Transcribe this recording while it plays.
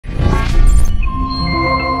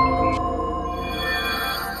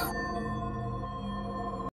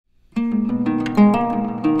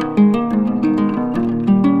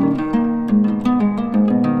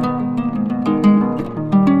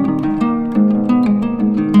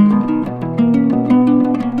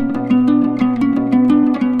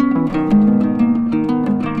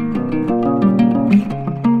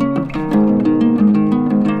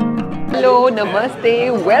नमस्ते,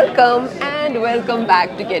 welcome and welcome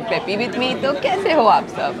back to get peppy with me. तो कैसे हो आप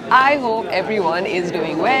सब? I hope everyone is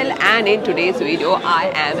doing well and in today's video I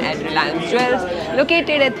am eight Reliance jewels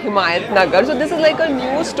located at Himayatnagar. So this is like a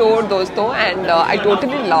new store दोस्तों and I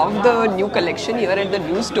totally love the new collection here at the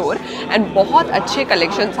new store and बहुत अच्छे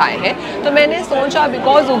collections आए हैं। तो मैंने सोचा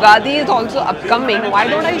because Ugadi is also upcoming, why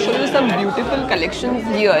don't I show you some beautiful collections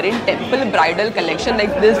here in temple bridal collection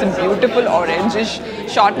like this ब्यूटीफul orange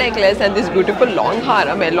short necklace and this beautiful long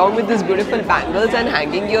harem along with this beautiful bangles and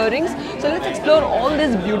hanging earrings. So let's explore all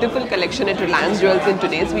this beautiful collection at Reliance Jewels in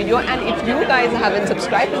today's video. And if you guys haven't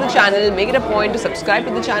subscribed to the channel, make it a point to subscribe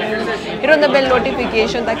to the channel, hit on the bell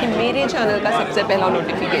notification ताकि मेरे channel का सबसे पहला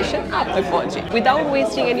notification आप तक पहुंचे. Without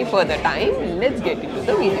wasting any further time, let's get into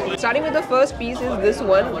the video. Starting with the first piece is this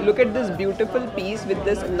one. Look at this beautiful piece with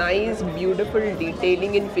this nice beautiful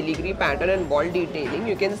detailing in filigree pattern and ball detailing.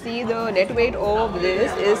 You can see the net weight of this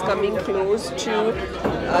is coming close to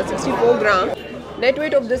 64 grams. Net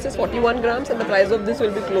weight of this is 41 grams and the price of this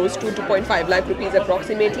will be close to 2.5 lakh rupees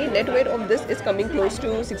approximately. Net weight of this is coming close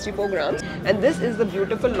to 64 grams and this is the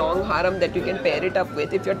beautiful long harem that you can pair it up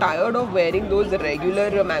with. If you're tired of wearing those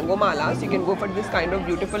regular mango malas, you can go for this kind of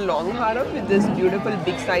beautiful long harem with this beautiful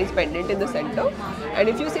big size pendant in the center.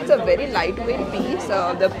 And if you see, it's a very lightweight piece.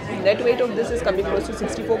 The net weight of this is coming close to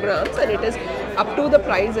 64 grams and it is up to the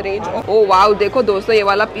price range of, oh wow, देखो दोस्तों ये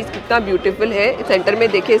वाला piece कितना beautiful है। Centre में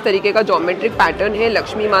देखिए इस तरीके का ज्योमेट्रिक पैटर्न है,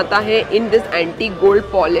 लक्ष्मी माता है in this antique gold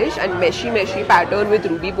polish and मेशी pattern with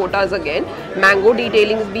Ruby potash again. Mango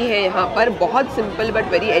detailings भी है यहाँ पर। बहुत simple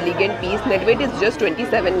but very elegant piece. Net wait is just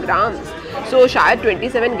 27 grams. सो शायद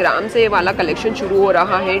 27 ग्राम से ये वाला कलेक्शन शुरू हो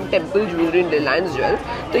रहा है in temple jewellery in Reliance jewels.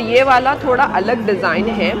 तो ये वाला थोड़ा अलग डिजाइन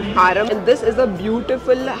है हारम and this is a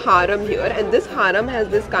beautiful Haram here and this Haram has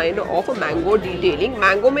this kind of a mango detailing.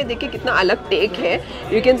 Mango में देखिए कितना अलग टेक है।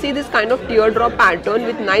 You can see this kind of tier drop pattern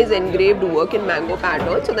with nice engraved work in mango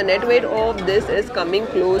pattern. So the net weight of this is coming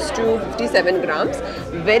close to 57 grams.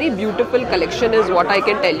 Very beautiful collection is what I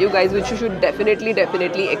can tell you guys, which you should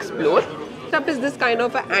definitely explore. Up is this kind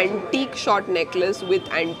of an antique short necklace with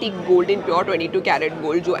antique gold in pure 22 karat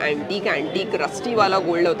gold. जो antique rusty वाला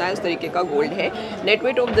gold होता है उस तरीके का gold है. Net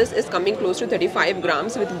weight of this is coming close to 35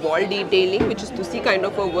 grams with ball detailing, which is tusi kind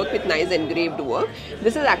of a work with nice engraved work.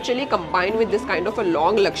 This is actually combined with this kind of a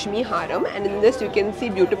long Lakshmi harem, and in this you can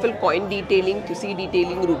see beautiful coin detailing, tusi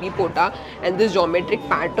detailing, ruby pota, and this geometric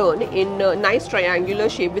pattern in nice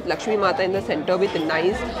triangular shape with Lakshmi Mata in the center with a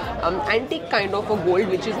nice antique kind of a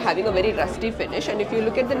gold, which is having a very rusty finish. And if you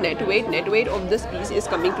look at the net weight of this piece is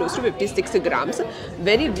coming close to 56 grams.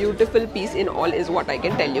 Very beautiful piece in all is what I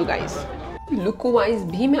can tell you guys. Look wise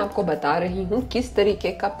भी मैं आपको बता रही हूँ किस तरीके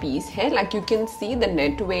का piece है। Like you can see the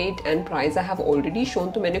net wait and price I have already shown,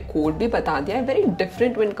 तो मैंने कोड भी बता दिया है। Very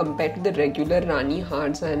different when compare to the regular Rani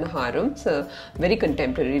hearts and हारम्स, very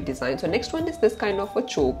contemporary design. So next one is this kind of a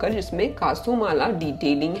चोकर जिसमें कासू माला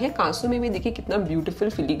detailing है। कासू में भी देखिए कितना ब्यूटीफुल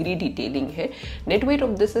फिलिग्री डिटेलिंग है। Net weight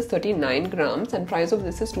of this is 39 grams and price of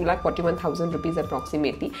this is 2,41,000 rupees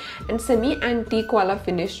approximately. And semi antique वाला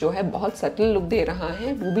finish जो है बहुत सटल लुक दे रहा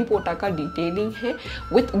है। रूबी पोटा का डिटेलिंग है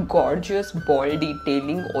with gorgeous ball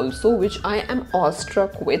detailing also which I am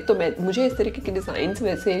awestruck with। तो मुझे इस तरीके के डिजाइन्स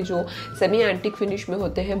वैसे जो सेमी एंटिक फिनिश में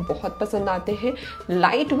होते हैं बहुत पसंद आते हैं।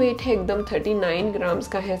 लाइट वेट है एकदम, 39 ग्राम्स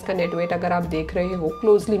का है इसका नेट वेट। अगर आप देख रहे हो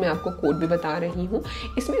क्लोजली, मैं आपको कोड भी बता रही हूँ।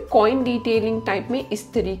 इसमें कॉइन डिटेलिंग टाइप में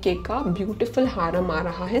इस तरीके का ब्यूटीफुल हारम आ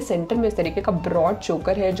रहा है। सेंटर में इस तरीके का ब्रॉड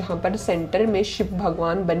चोकर है जहाँ पर सेंटर में शिव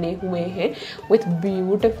भगवान बने हुए हैं with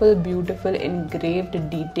beautiful engraved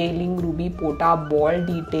detailing, Ruby pota, ball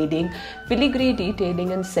detailing, filigree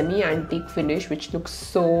detailing and semi-antique finish which looks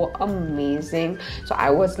so amazing. So I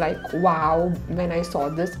was like wow when I saw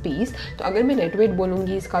this piece. तो अगर मैं net weight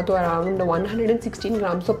बोलूँगी इसका तो around 116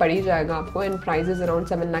 grams तो पड़ ही जाएगा आपको and price is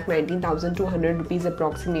around 7,19,200 rupees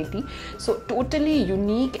approximately. So totally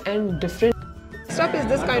unique and different. Next up is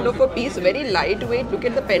this kind of a piece, very lightweight. Look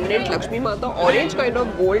at the pendant, Lakshmi Mata, orange kind of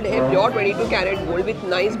gold है, pure 22 karat gold with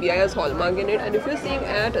nice BIS hallmark in it. And if you're seeing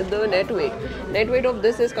at the net weight of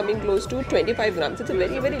this is coming close to 25 grams. It's a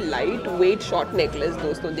very lightweight short necklace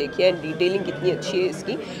दोस्तों। देखिए and detailing कितनी अच्छी है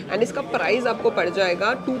इसकी। And इसका price आपको पड़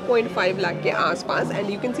जाएगा 2.5 लाख के आसपास।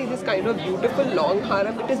 And you can see this kind of beautiful long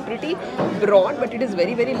harem. It is pretty broad but it is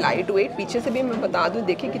very lightweight। पीछे से भी मैं बता दूँ,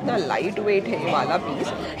 देखिए कितना lightweight है ये वाला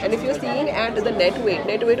piece। And if you're seeing at the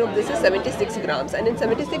net weight of this is 76 grams, and in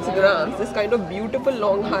 76 grams this kind of beautiful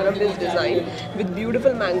long harem is designed with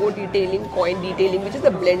beautiful mango detailing, coin detailing, which is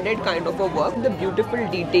a blended kind of a work. The beautiful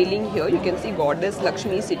detailing here, you can see goddess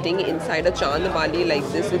Lakshmi sitting inside a chandbali like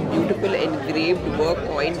this with beautiful engraved work,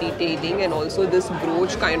 coin detailing, and also this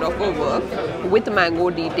brooch kind of a work with mango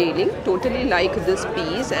detailing. Totally like this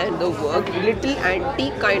piece and the work, little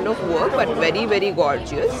antique kind of work but very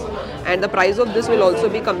gorgeous. And the price of this will also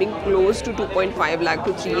be coming close to 2.5 lakh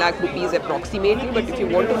to 3 lakh rupees approximately. But if you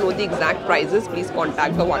want to know the exact prices, please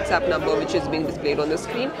contact the WhatsApp number which is being displayed on the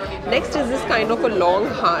screen. Next is this kind of a long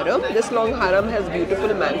harem. This long harem has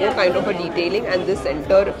beautiful mango kind of a detailing and this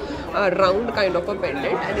center round kind of a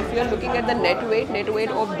pendant. And if you are looking at the net weight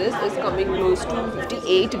of this is coming close to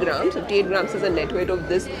 58 grams. 58 grams is the net weight of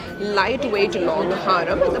this lightweight long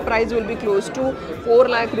harem, and the price will be close to 4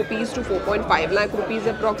 lakh rupees to 4.5 lakh rupees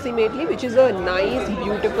approximately, which is a nice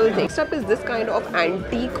beautiful thing. Next up is this kind of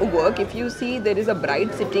antique work. If you see, there is a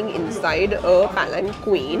bride sitting inside a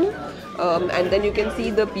palanquin. And then you can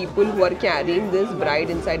see the people who are carrying this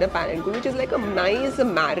bride inside a palanquin, which is like a nice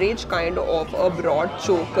marriage kind of a broad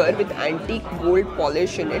choker with antique gold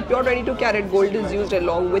polish in it. Pure 22 karat gold is used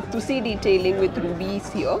along with tusi detailing with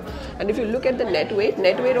rubies here. And if you look at the net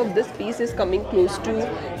weight of this piece is coming close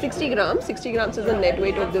to 60 grams. 60 grams is the net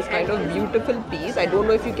weight of this kind of beautiful piece. I don't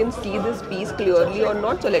know if you can see this piece clearly or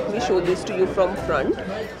not, so let me show this to you from front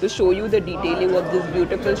to show you the detailing of this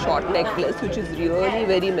beautiful short necklace, which is really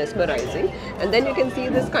very mesmerizing. And then you can see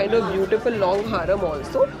this kind of beautiful long harem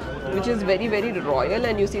also, which is very royal,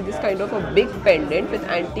 and you see this kind of a big pendant with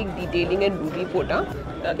antique detailing and ruby pota.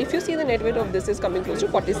 If you see, the net weight of this is coming close to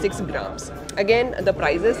 46 grams. Again, the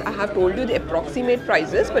prices, I have told you the approximate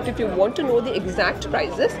prices, but if you want to know the exact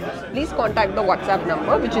prices, please contact the WhatsApp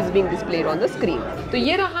number which is being displayed on the screen. तो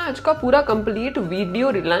ये रहा आज का पूरा complete video.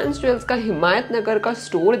 Reliance jewels का हिमायत नगर का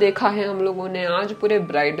store देखा है हम लोगों ने आज। पूरे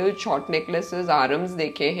ब्राइडल शॉर्ट नेकलेसेस, आरम्स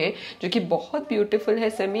देखे हैं जो कि बहुत ब्यूटीफुल है,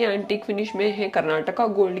 सेमी एंटीक फिनिश में है, कर्नाटका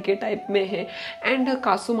गोल्ड के टाइप में है एंड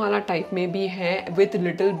कासुमाला टाइप में भी है with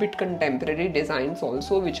little bit contemporary designs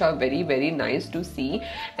also which are very nice to C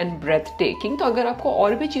and breadth taking. तो अगर आपको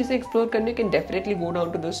और भी चीजें एक्सप्लोर करने के definitely go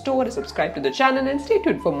down to the store, subscribe to the channel and stay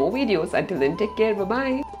tuned for more videos. Until then take care, bye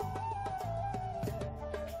bye.